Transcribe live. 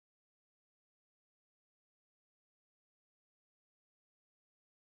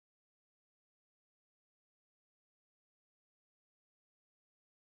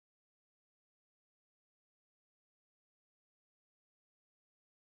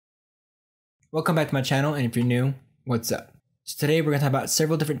Welcome back to my channel, and if you're new, what's up? So today we're going to talk about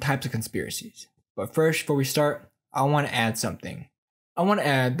several different types of conspiracies. But first, before we start, I want to add something. I want to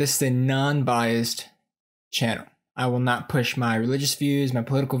add this is a non-biased channel. I will not push my religious views, my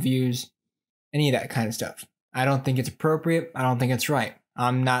political views, any of that kind of stuff. I don't think it's appropriate. I don't think it's right.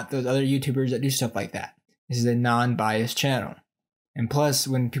 I'm not those other YouTubers that do stuff like that. This is a non-biased channel. And plus,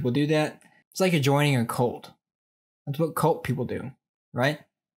 when people do that, it's like you're joining a cult. That's what cult people do, right?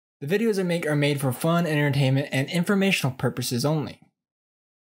 The videos I make are made for fun, entertainment, and informational purposes only.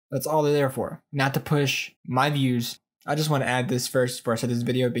 That's all they're there for, not to push my views. I just want to add this first before I start this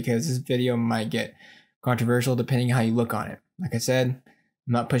video because this video might get controversial depending on how you look on it. Like I said,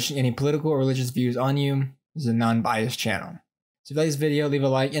 I'm not pushing any political or religious views on you. This is a non-biased channel. So if you like this video, leave a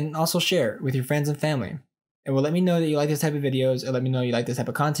like and also share it with your friends and family. It will let me know that you like this type of videos. It'll let me know you like this type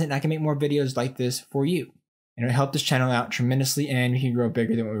of content, and I can make more videos like this for you. And it'll help this channel out tremendously, and we can grow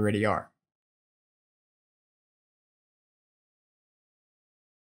bigger than we already are.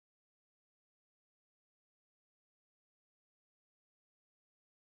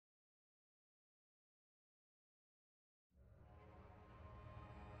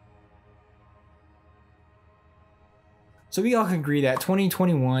 So we all can agree that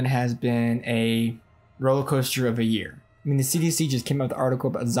 2021 has been a roller coaster of a year. I mean, the CDC just came out with an article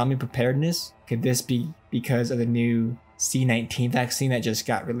about zombie preparedness. Could this be because of the new C-19 vaccine that just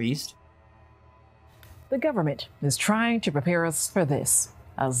got released? The government is trying to prepare us for this,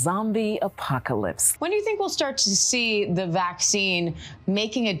 a zombie apocalypse. When do you think we'll start to see the vaccine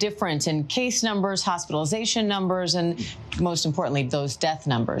making a difference in case numbers, hospitalization numbers, and most importantly, those death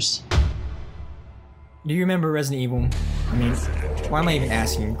numbers? Do you remember Resident Evil? I mean, why am I even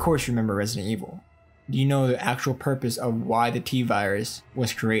asking? Of course you remember Resident Evil. Do you know the actual purpose of why the T-virus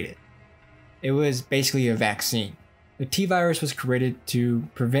was created? It was basically a vaccine. The T-virus was created to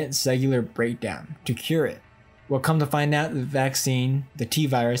prevent cellular breakdown, to cure it. Well, come to find out, the vaccine, the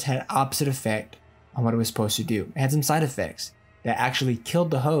T-virus, had an opposite effect on what it was supposed to do. It had some side effects that actually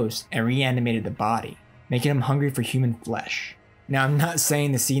killed the host and reanimated the body, making them hungry for human flesh. Now, I'm not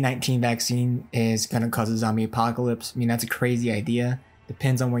saying the C-19 vaccine is going to cause a zombie apocalypse. I mean, that's a crazy idea.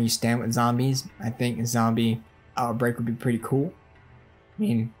 Depends on where you stand with zombies. I think a zombie outbreak would be pretty cool. I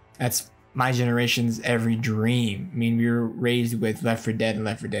mean, that's my generation's every dream. I mean, we were raised with Left 4 Dead and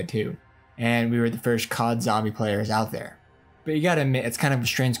Left 4 Dead 2. And we were the first COD zombie players out there. But you gotta admit, it's kind of a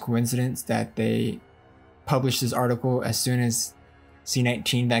strange coincidence that they published this article as soon as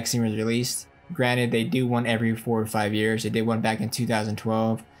C-19 vaccine was released. Granted, they do one every 4 or 5 years. They did one back in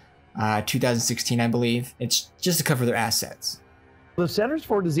 2012, 2016, I believe. It's just to cover their assets. The Centers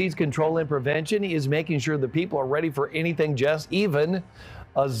for Disease Control and Prevention is making sure that people are ready for anything, just even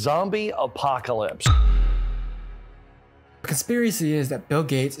a zombie apocalypse. The conspiracy is that Bill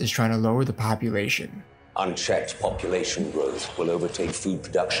Gates is trying to lower the population. Unchecked population growth will overtake food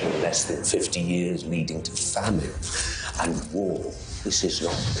production in less than 50 years, leading to famine and war. This is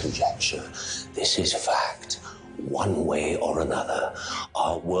not conjecture. This is fact. One way or another,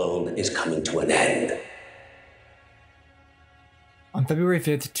 our world is coming to an end. On February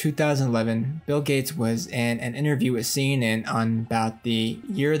 5th, 2011, Bill Gates was in an interview with CNN on about the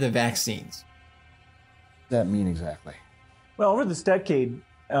year of the vaccines. What does that mean exactly? Well, over this decade,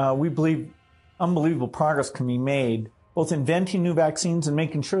 we believe unbelievable progress can be made, both inventing new vaccines and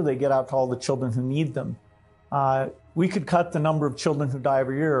making sure they get out to all the children who need them. We could cut the number of children who die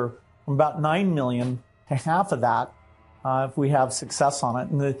every year from about 9 million to half of that if we have success on it.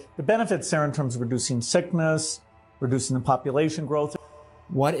 And the benefits there in terms of reducing sickness, reducing the population growth.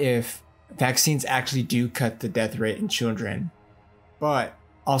 What if vaccines actually do cut the death rate in children, but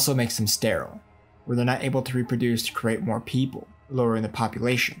also makes them sterile, where they're not able to reproduce to create more people, lowering the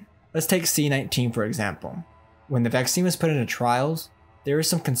population? Let's take C-19 for example. When the vaccine was put into trials, there were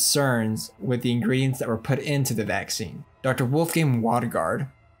some concerns with the ingredients that were put into the vaccine. Dr. Wolfgang Wadegaard,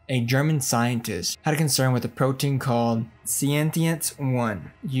 a German scientist, had a concern with a protein called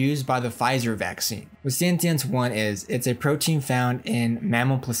Centience-1 used by the Pfizer vaccine. What Centience-1 is, it's a protein found in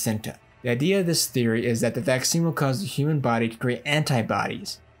mammal placenta. The idea of this theory is that the vaccine will cause the human body to create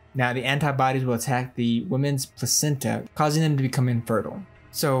antibodies. Now, the antibodies will attack the woman's placenta, causing them to become infertile.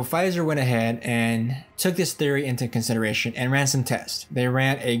 So Pfizer went ahead and took this theory into consideration and ran some tests. They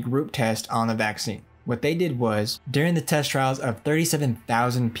ran a group test on the vaccine. What they did was, during the test trials of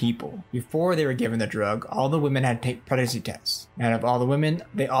 37,000 people, before they were given the drug, all the women had to take pregnancy tests. Out of all the women,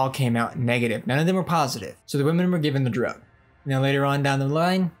 they all came out negative. None of them were positive. So the women were given the drug. Now later on down the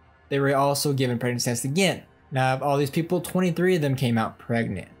line, they were also given pregnancy tests again. Now of all these people, 23 of them came out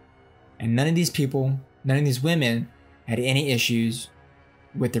pregnant. And none of these people, none of these women had any issues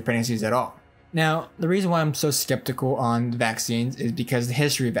with their pregnancies at all. Now, the reason why I'm so skeptical on vaccines is because of the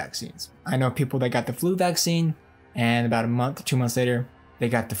history of vaccines. I know people that got the flu vaccine, and about a month, 2 months later, they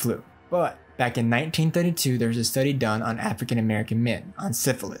got the flu. But back in 1932, there was a study done on African American men on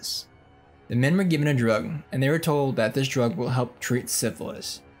syphilis. The men were given a drug, and they were told that this drug will help treat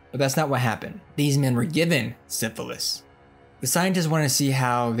syphilis. But that's not what happened. These men were given syphilis. The scientists wanted to see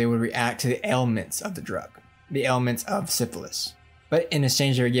how they would react to the ailments of the drug, the ailments of syphilis. But in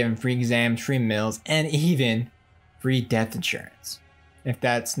exchange, they were given free exams, free meals, and even free death insurance. If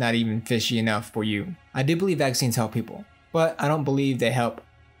that's not even fishy enough for you. I do believe vaccines help people, but I don't believe they help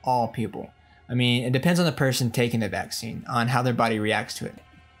all people. I mean, it depends on the person taking the vaccine, on how their body reacts to it.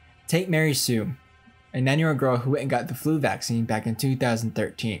 Take Mary Sue, a 9-year-old girl who went and got the flu vaccine back in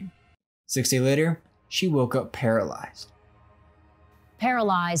 2013. 6 days later, she woke up paralyzed.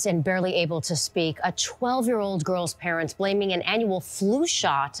 Paralyzed and barely able to speak, a 12-year-old girl's parents blaming an annual flu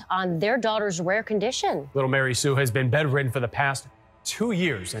shot on their daughter's rare condition. Little Mary Sue has been bedridden for the past 2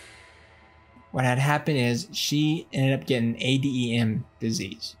 years. What had happened is she ended up getting ADEM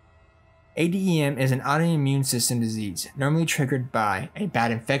disease. ADEM is an autoimmune system disease, normally triggered by a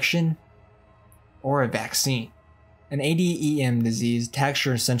bad infection or a vaccine. An ADEM disease attacks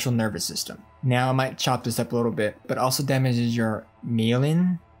your central nervous system. Now I might chop this up a little bit, but also damages your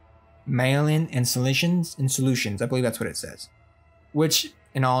myelin and solutions, I believe that's what it says, which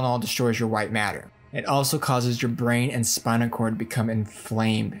in all destroys your white matter. It also causes your brain and spinal cord to become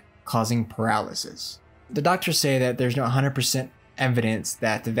inflamed, causing paralysis. The doctors say that there's no 100% evidence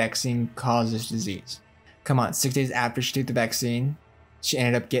that the vaccine causes disease. Come on, 6 days after she took the vaccine, she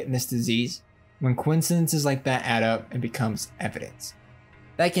ended up getting this disease. When coincidences like that add up, it becomes evidence.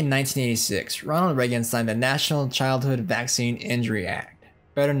 Back in 1986, Ronald Reagan signed the National Childhood Vaccine Injury Act,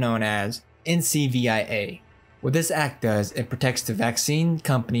 better known as NCVIA. What this act does, it protects the vaccine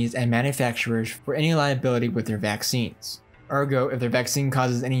companies and manufacturers for any liability with their vaccines. Ergo, if their vaccine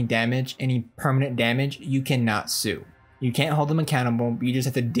causes any damage, any permanent damage, you cannot sue. You can't hold them accountable, but you just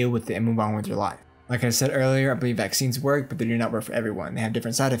have to deal with it and move on with your life. Like I said earlier, I believe vaccines work, but they do not work for everyone. They have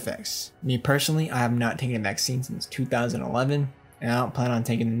different side effects. Me personally, I have not taken a vaccine since 2011, and I don't plan on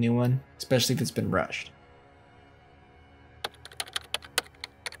taking a new one, especially if it's been rushed.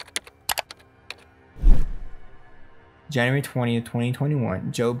 January 20th,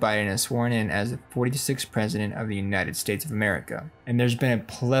 2021, Joe Biden is sworn in as the 46th President of the United States of America, and there's been a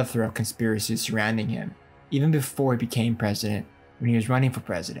plethora of conspiracies surrounding him, even before he became president, when he was running for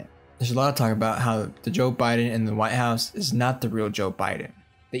president. There's a lot of talk about how the Joe Biden in the White House is not the real Joe Biden.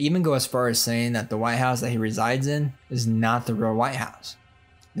 They even go as far as saying that the White House that he resides in is not the real White House.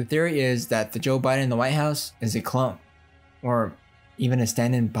 The theory is that the Joe Biden in the White House is a clone, or even a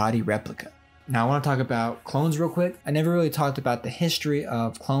stand-in body replica. Now I want to talk about clones real quick. I never really talked about the history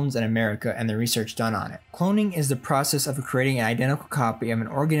of clones in America and the research done on it. Cloning is the process of creating an identical copy of an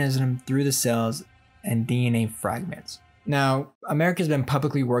organism through the cells and DNA fragments. Now, America's been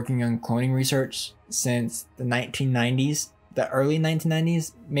publicly working on cloning research since the 1990s, the early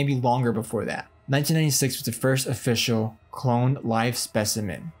 1990s, maybe longer before that. 1996 was the first official cloned live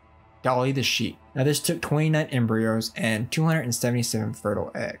specimen, Dolly the sheep. Now this took 29 embryos and 277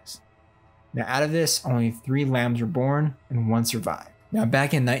 fertile eggs. Now out of this, only 3 lambs were born and 1 survived. Now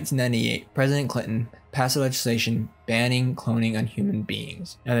back in 1998, President Clinton passed legislation banning cloning on human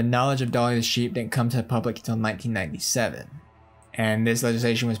beings. Now the knowledge of Dolly the sheep didn't come to the public until 1997. And this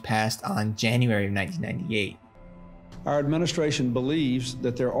legislation was passed on January of 1998. Our administration believes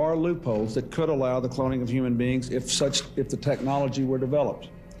that there are loopholes that could allow the cloning of human beings if the technology were developed.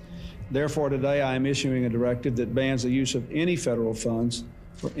 Therefore, today I am issuing a directive that bans the use of any federal funds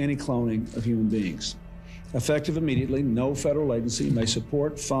for any cloning of human beings. Effective immediately, no federal agency may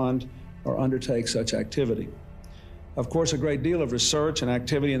support, fund, or undertake such activity. Of course, a great deal of research and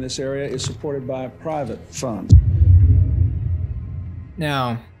activity in this area is supported by private funds.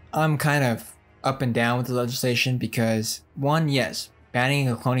 Now, I'm kind of up and down with the legislation because, one, yes, banning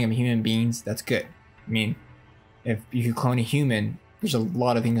the cloning of human beings, that's good. I mean, if you could clone a human, there's a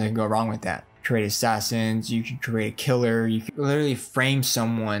lot of things that can go wrong with that. Create assassins, you could create a killer, you could literally frame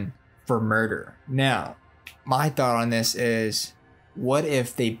someone for murder. Now, my thought on this is, what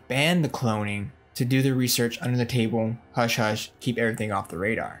if they ban the cloning to do the research under the table, hush hush, keep everything off the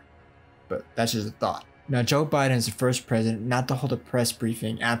radar? But that's just a thought. Now, Joe Biden is the first president not to hold a press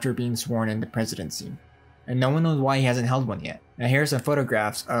briefing after being sworn in the presidency. And no one knows why he hasn't held one yet. Now, here are some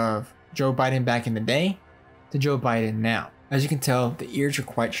photographs of Joe Biden back in the day to Joe Biden now. As you can tell, the ears are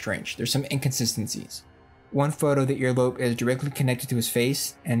quite strange. There's some inconsistencies. One photo, the earlobe is directly connected to his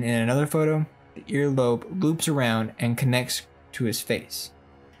face, and in another photo, the earlobe loops around and connects to his face.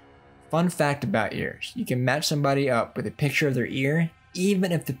 Fun fact about ears, you can match somebody up with a picture of their ear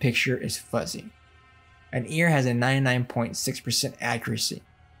even if the picture is fuzzy. An ear has a 99.6% accuracy,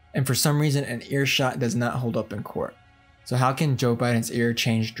 and for some reason an ear shot does not hold up in court. So how can Joe Biden's ear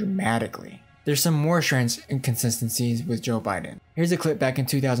change dramatically? There's some more strange inconsistencies with Joe Biden. Here's a clip back in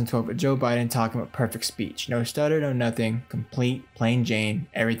 2012 with Joe Biden talking about perfect speech. No stutter, no nothing, complete, plain Jane,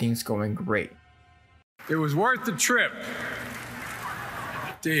 everything's going great. It was worth the trip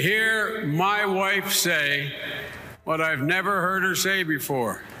to hear my wife say what I've never heard her say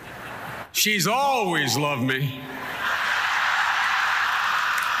before. She's always loved me.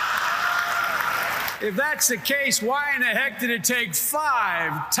 If that's the case, why in the heck did it take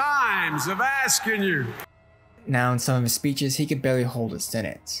 5 times of asking you? Now, in some of his speeches, he could barely hold a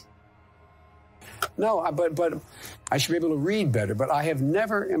sentence. No, but I should be able to read better. But I have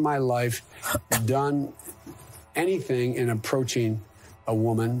never in my life done anything in approaching a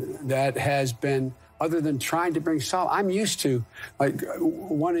woman that has been other than trying to bring solace. I'm used to, like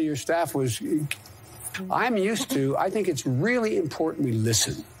one of your staff was, I think it's really important we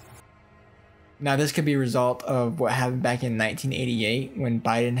listen. Now, this could be a result of what happened back in 1988 when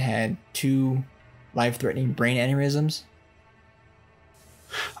Biden had 2 life-threatening brain aneurysms.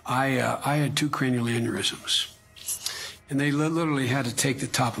 I had 2 cranial aneurysms, and they literally had to take the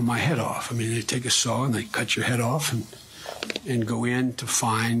top of my head off. I mean, they take a saw and they cut your head off and go in to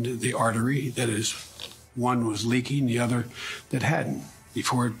find the artery that is, one was leaking, the other that hadn't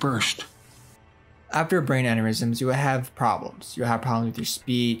before it burst. After brain aneurysms, you will have problems. You'll have problems with your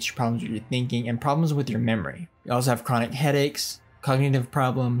speech, problems with your thinking, and problems with your memory. You also have chronic headaches, cognitive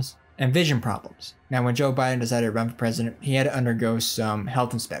problems, and vision problems. Now, when Joe Biden decided to run for president, he had to undergo some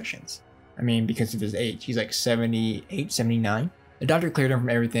health inspections. I mean, because of his age. He's like 78, 79. The doctor cleared him from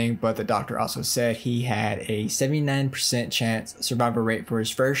everything, but the doctor also said he had a 79% chance survival rate for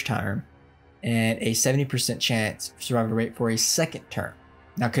his first term and a 70% chance survival rate for a second term.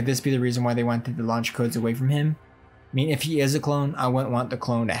 Now, could this be the reason why they wanted the launch codes away from him? I mean, if he is a clone, I wouldn't want the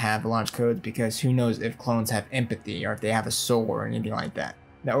clone to have the launch codes because who knows if clones have empathy or if they have a soul or anything like that.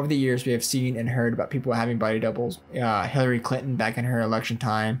 Now, over the years, we have seen and heard about people having body doubles. Hillary Clinton back in her election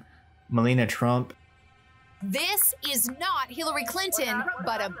time, Melania Trump. This is not Hillary Clinton,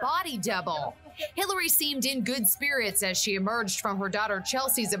 but a body double. Hillary seemed in good spirits as she emerged from her daughter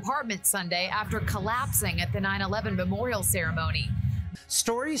Chelsea's apartment Sunday after collapsing at the 9/11 memorial ceremony.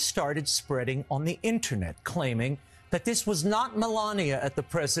 Stories started spreading on the internet claiming that this was not Melania at the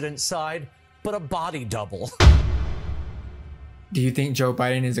president's side, but a body double. Do you think Joe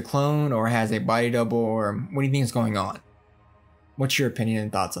Biden is a clone or has a body double, or what do you think is going on? What's your opinion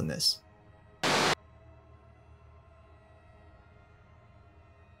and thoughts on this?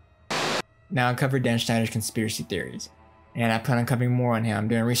 Now, I covered Dan Schneider's conspiracy theories, and I plan on covering more on him. I'm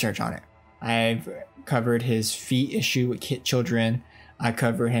doing research on it. I've covered his feet issue with children. I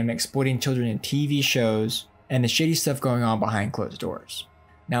cover him exploiting children in TV shows and the shady stuff going on behind closed doors.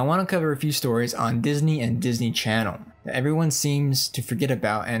 Now, I want to cover a few stories on Disney and Disney Channel that everyone seems to forget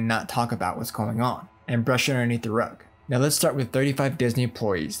about and not talk about what's going on and brush it underneath the rug. Now, let's start with 35 Disney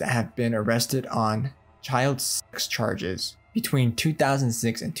employees that have been arrested on child sex charges between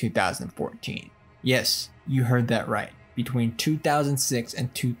 2006 and 2014. Yes, you heard that right. Between 2006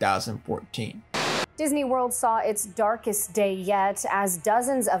 and 2014. Disney World saw its darkest day yet as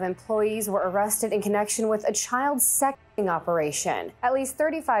dozens of employees were arrested in connection with a child sexting operation. At least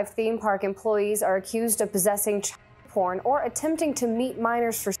 35 theme park employees are accused of possessing child porn or attempting to meet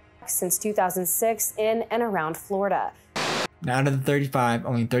minors for sex since 2006 in and around Florida. Now, out of the 35,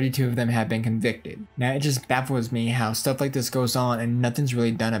 only 32 of them have been convicted. Now, it just baffles me how stuff like this goes on and nothing's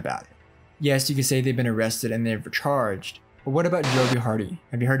really done about it. Yes, you could say they've been arrested and they're charged, but what about Joby Hardy?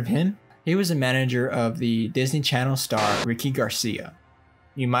 Have you heard of him? He was the manager of the Disney Channel star Ricky Garcia.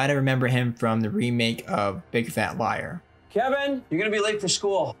 You might have remembered him from the remake of Big Fat Liar. Kevin, you're gonna be late for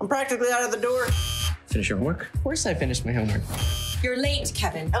school. I'm practically out of the door. Finish your homework? Of course I finished my homework. You're late,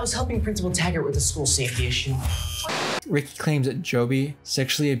 Kevin. I was helping Principal Taggart with a school safety issue. Ricky claims that Joby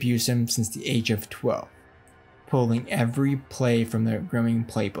sexually abused him since the age of 12, pulling every play from the grooming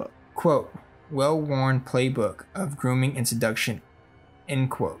playbook. Quote, well-worn playbook of grooming and seduction,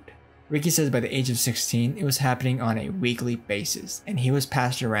 end quote. Ricky says by the age of 16, it was happening on a weekly basis, and he was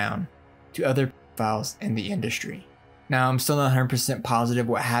passed around to other pedophiles in the industry. Now, I'm still not 100% positive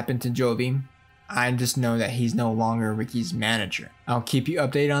what happened to Joby. I just know that he's no longer Ricky's manager. I'll keep you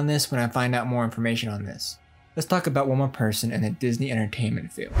updated on this when I find out more information on this. Let's talk about one more person in the Disney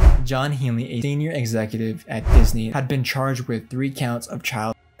entertainment field. John Healy, a senior executive at Disney, had been charged with 3 counts of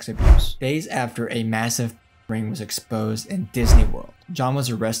child sex abuse days after a massive ring was exposed in Disney World. John was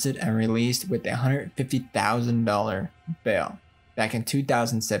arrested and released with a $150,000 bail back in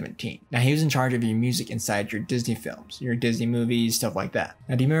 2017. Now, he was in charge of your music inside your Disney films, your Disney movies, stuff like that.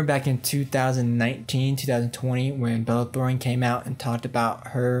 Now, do you remember back in 2019, 2020, when Bella Thorne came out and talked about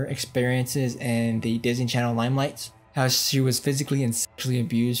her experiences in the Disney Channel limelights? How she was physically and sexually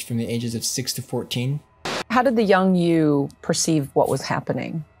abused from the ages of 6 to 14? How did the young you perceive what was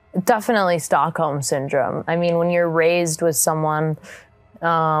happening? Definitely Stockholm syndrome. I mean, when you're raised with someone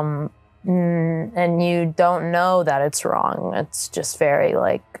and you don't know that it's wrong, it's just very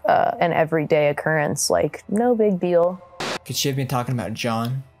like an everyday occurrence, like no big deal. Could she have been talking about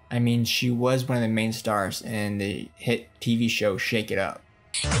John? I mean, she was one of the main stars in the hit TV show Shake It Up.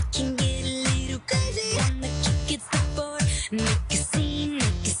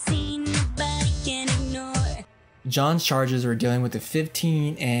 John's charges were dealing with a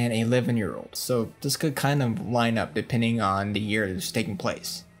 15 and 11-year-old, so this could kind of line up depending on the year it was taking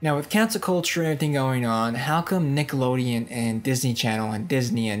place. Now, with cancel culture and everything going on, how come Nickelodeon and Disney Channel and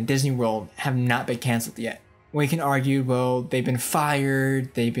Disney World have not been canceled yet? We can argue, well, they've been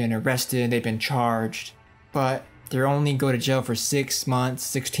fired, they've been arrested, they've been charged, but they're only go to jail for 6 months,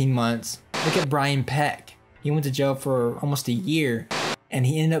 16 months. Look at Brian Peck. He went to jail for almost a year, and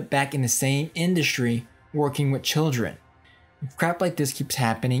he ended up back in the same industry working with children. If crap like this keeps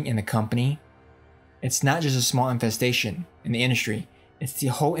happening in the company, it's not just a small infestation in the industry, it's the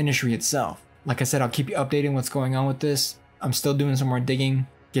whole industry itself. Like I said, I'll keep you updated on what's going on with this. I'm still doing some more digging,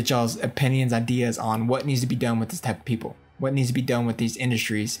 get y'all's opinions, ideas on what needs to be done with this type of people, what needs to be done with these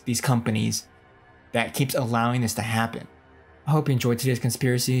industries, these companies that keeps allowing this to happen. I hope you enjoyed today's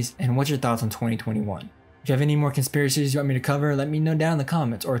conspiracies, and what's your thoughts on 2021? If you have any more conspiracies you want me to cover, let me know down in the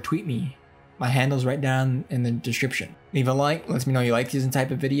comments or tweet me. My handle's right down in the description. Leave a like, lets me know you like these type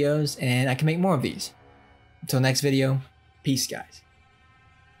of videos, and I can make more of these. Until next video, peace guys.